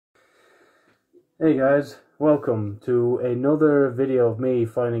Hey guys, welcome to another video of me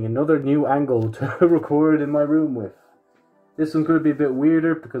finding another new angle to record in my room with. This one's going to be a bit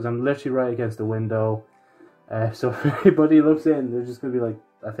weirder because I'm literally right against the window. So if anybody looks in, they're just going to be like,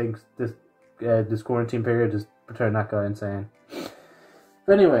 I think this quarantine period just turned that guy insane.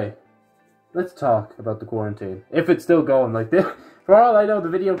 But anyway, let's talk about the quarantine. If it's still going like this. For all I know, the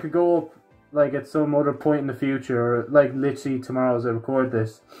video could go up like at some other point in the future, or like literally tomorrow as I record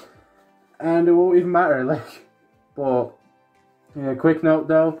this. And it won't even matter, like, but, yeah, quick note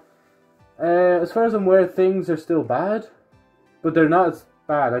though, as far as I'm aware, things are still bad, but they're not as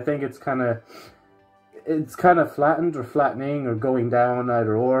bad. I think it's kind of flattened, or flattening, or going down,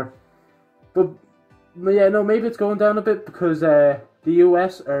 either or, but yeah, no, maybe it's going down a bit, because, the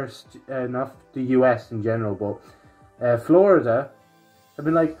US are, not the US in general, but, Florida, have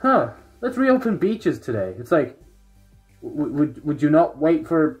been like, let's reopen beaches today. It's like, would you not wait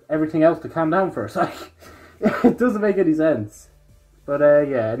for everything else to calm down first? Like, it doesn't make any sense. But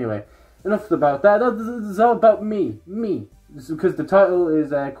yeah, anyway, enough about that. This is all about me. This is because the title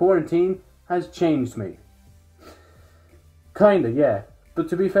is Quarantine Has Changed Me. Kinda, yeah. But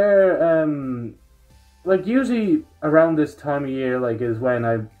to be fair, like usually around this time of year, like, is when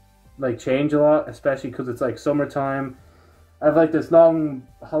I like change a lot, especially because it's like summertime. I have like this long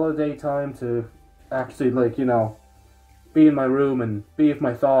holiday time to actually, like, you know, be in my room and be with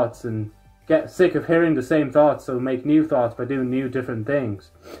my thoughts and get sick of hearing the same thoughts, so make new thoughts by doing new different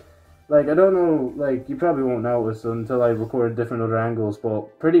things. Like, I don't know, like, you probably won't notice until I record different other angles,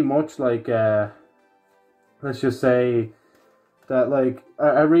 but pretty much, like, let's just say that, like,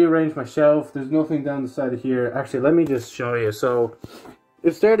 I rearranged my shelf. There's nothing down the side of here. Actually, let me just show you. So,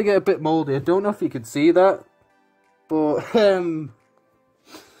 it's starting to get a bit moldy. I don't know if you could see that, but,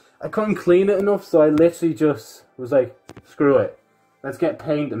 I couldn't clean it enough, so I literally just was like, screw it. Let's get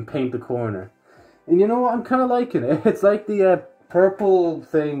paint and paint the corner. And you know what? I'm kind of liking it. It's like the purple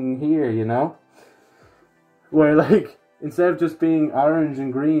thing here, you know? Where, like, instead of just being orange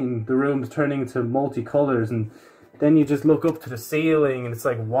and green, the room's turning into multicolors, and then you just look up to the ceiling and it's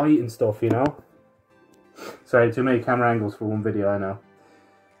like white and stuff, you know? Sorry, too many camera angles for one video, I know.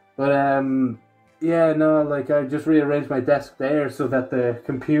 But, yeah, no, like, I just rearranged my desk there so that the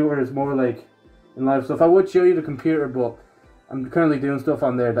computer is more, like, in live stuff. I would show you the computer, but I'm currently doing stuff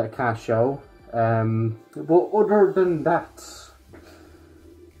on there that I can't show. But other than that,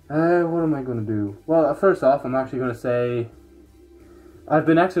 what am I going to do? Well, first off, I'm actually going to say I've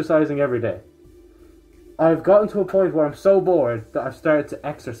been exercising every day. I've gotten to a point where I'm so bored that I've started to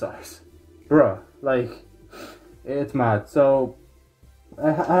exercise. Bruh, like, it's mad. So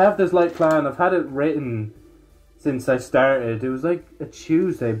I have this light plan. I've had it written since I started. It was like a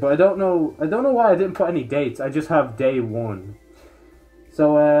Tuesday, but I don't know why I didn't put any dates. I just have day one.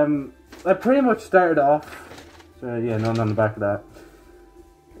 So I pretty much started off. So yeah, none on the back of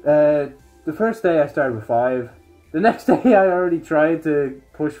that. The first day I started with 5. The next day I already tried to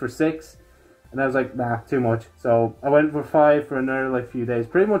push for 6, and I was like, nah, too much. So I went for 5 for another like few days,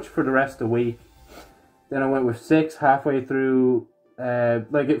 pretty much for the rest of the week. Then I went with 6 halfway through.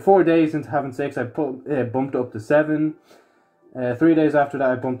 Like 4 days into having 6, I bumped up to 7. 3 days after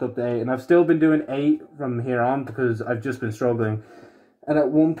that, I bumped up to 8, and I've still been doing 8 from here on because I've just been struggling. And at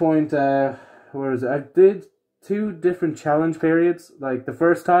one point, where is it? I did 2 different challenge periods. Like the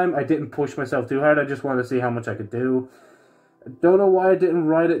first time, I didn't push myself too hard. I just wanted to see how much I could do. I don't know why I didn't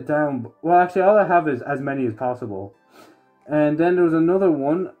write it down. Well, actually, all I have is as many as possible. And then there was another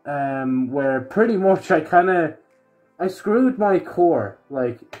one where pretty much I screwed my core,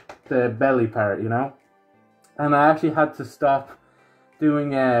 like the belly part, you know? And I actually had to stop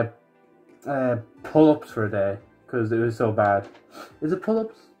doing pull-ups for a day because it was so bad. Is it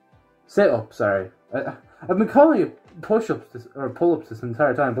pull-ups? Sit-ups, sorry. I've been calling it push-ups or pull-ups this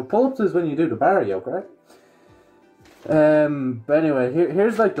entire time, but pull-ups is when you do the bar yoke, right? But anyway,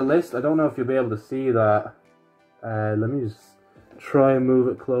 here's like the list. I don't know if you'll be able to see that. Let me just try and move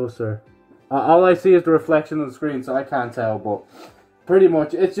it closer. All I see is the reflection on the screen, so I can't tell, but pretty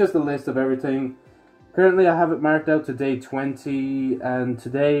much it's just a list of everything. Currently, I have it marked out to day 20, and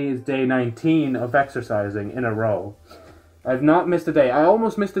today is day 19 of exercising in a row. I've not missed a day. I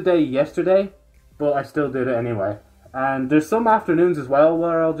almost missed a day yesterday, but I still did it anyway. And there's some afternoons as well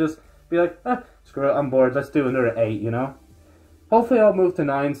where I'll just be like, screw it, I'm bored, let's do another 8, you know? Hopefully I'll move to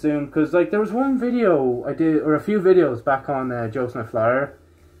 9 soon, because like there was one video I did, or a few videos back on JosephniteFlyer,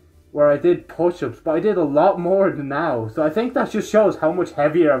 where I did push-ups, but I did a lot more than now. So I think that just shows how much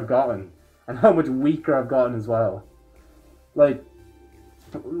heavier I've gotten, and how much weaker I've gotten as well. Like,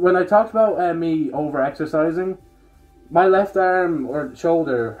 when I talked about me over-exercising, my left arm or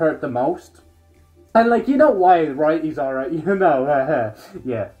shoulder hurt the most. And like, you know why, right? He's alright, you know,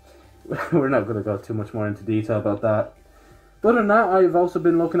 yeah. We're not going to go too much more into detail about that. But other than that, I've also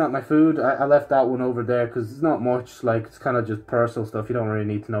been looking at my food. I left that one over there because it's not much, like, it's kind of just personal stuff. You don't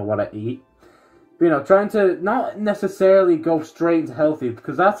really need to know what I eat. But, you know, trying to not necessarily go straight into healthy,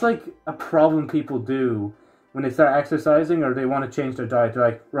 because that's, like, a problem people do when they start exercising or they want to change their diet. They're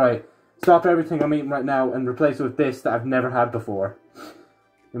like, right, stop everything I'm eating right now and replace it with this that I've never had before.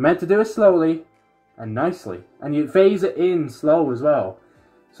 You're meant to do it slowly and nicely. And you phase it in slow as well.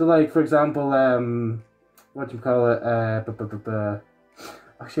 So, like, for example, what do you call it?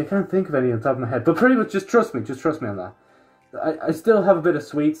 Actually, I can't think of any on the top of my head. But pretty much, just trust me on that. I still have a bit of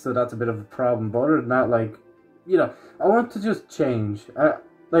sweets, so that's a bit of a problem. But other than that, like, you know, I want to just change.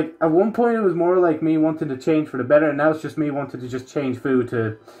 Like, at one point, it was more like me wanting to change for the better, and now it's just me wanting to just change food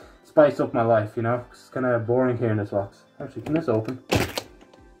to spice up my life, you know? It's kind of boring here in this box. Actually, can this open?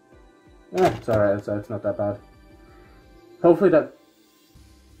 Yeah, it's alright outside. It's not that bad. Hopefully that...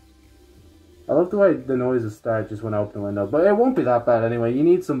 I love the way the noises start just when I open the window, but it won't be that bad anyway. You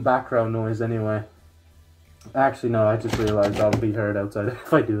need some background noise anyway. Actually, no, I just realized I'll be heard outside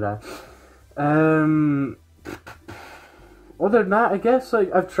if I do that. Other than that, I guess,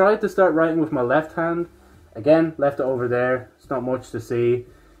 like, I've tried to start writing with my left hand. Again, left it over there. It's not much to see.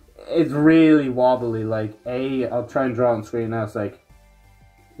 It's really wobbly. Like, I'll try and draw on screen now. It's like,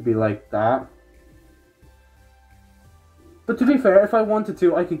 it'd be like that. But to be fair, if I wanted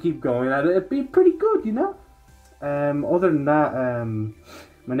to, I could keep going at it. It'd be pretty good, you know? Other than that,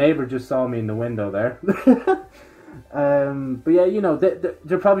 my neighbour just saw me in the window there. But yeah, you know,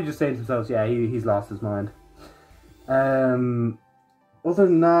 they're probably just saying to themselves, yeah, he's lost his mind. Other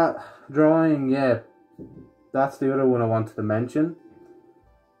than that, drawing, yeah, that's the other one I wanted to mention.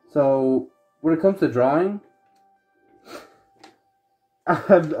 So, when it comes to drawing,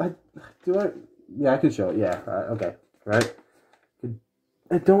 yeah, I can show it, yeah, okay, right.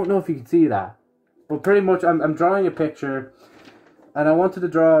 I don't know if you can see that, but pretty much I'm drawing a picture, and I wanted to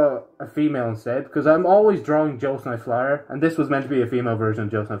draw a female instead, because I'm always drawing JosephniteFlyer, and this was meant to be a female version of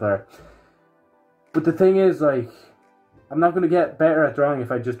JosephniteFlyer. But the thing is, like, I'm not going to get better at drawing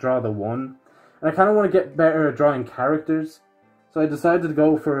if I just draw the one, and I kind of want to get better at drawing characters, so I decided to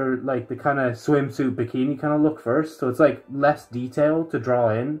go for, like, the kind of swimsuit bikini kind of look first, so it's, like, less detail to draw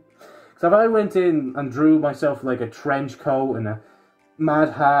in. So if I went in and drew myself, like, a trench coat and a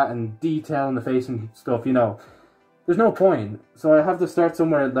mad hat and detail in the face and stuff, you know, there's no point. So I have to start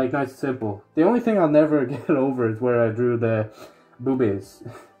somewhere, like, nice and simple. The only thing I'll never get over is where I drew the boobies.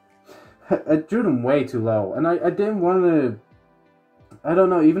 I drew them way too low, and I didn't want to, I don't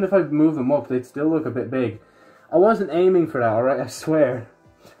know, even if I move them up, they'd still look a bit big. I wasn't aiming for that, alright, I swear.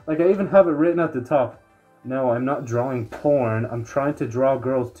 Like, I even have it written at the top. No, I'm not drawing porn, I'm trying to draw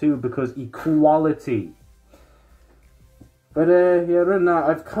girls too, because equality. But, yeah, other than that,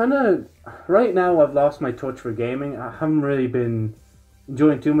 I've kind of, right now I've lost my touch for gaming. I haven't really been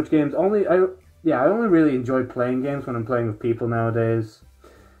enjoying too much games. I only really enjoy playing games when I'm playing with people nowadays.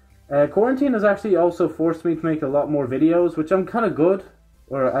 Quarantine has actually also forced me to make a lot more videos, which I'm kind of good,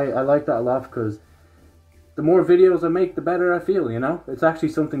 or I like that a lot, because the more videos I make, the better I feel, you know? It's actually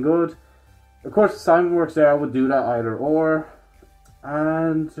something good. Of course, assignment works there, I would do that either or.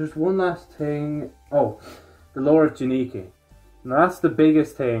 And there's one last thing. Oh, the lore of Janiki. Now that's the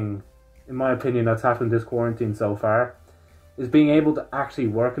biggest thing, in my opinion, that's happened this quarantine so far, is being able to actually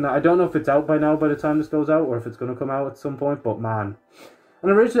work on it. I don't know if it's out by now by the time this goes out, or if it's going to come out at some point, but man.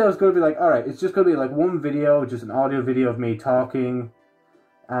 And originally I was going to be like, alright, it's just going to be like one video, just an audio video of me talking,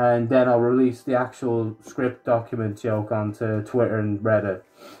 and then I'll release the actual script document joke onto Twitter and Reddit.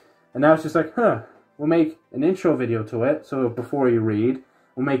 And now it's just like, we'll make an intro video to it, so before you read,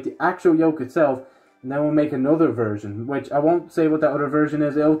 we'll make the actual joke itself, and then we'll make another version, which I won't say what that other version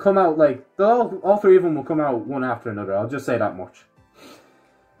is. It'll come out, like, all three of them will come out one after another. I'll just say that much.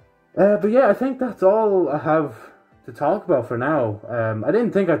 But yeah, I think that's all I have to talk about for now. I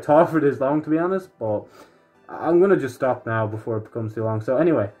didn't think I'd talk for this long, to be honest, but I'm going to just stop now before it becomes too long. So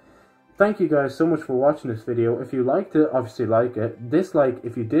anyway, thank you guys so much for watching this video. If you liked it, obviously like it. Dislike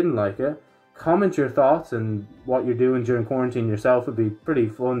if you didn't like it. Comment your thoughts and what you're doing during quarantine yourself. It'd be pretty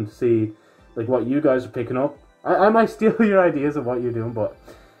fun to see, like, what you guys are picking up. I might steal your ideas of what you're doing, but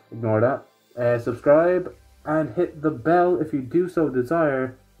ignore that. Subscribe and hit the bell if you do so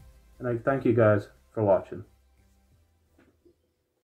desire. And I thank you guys for watching.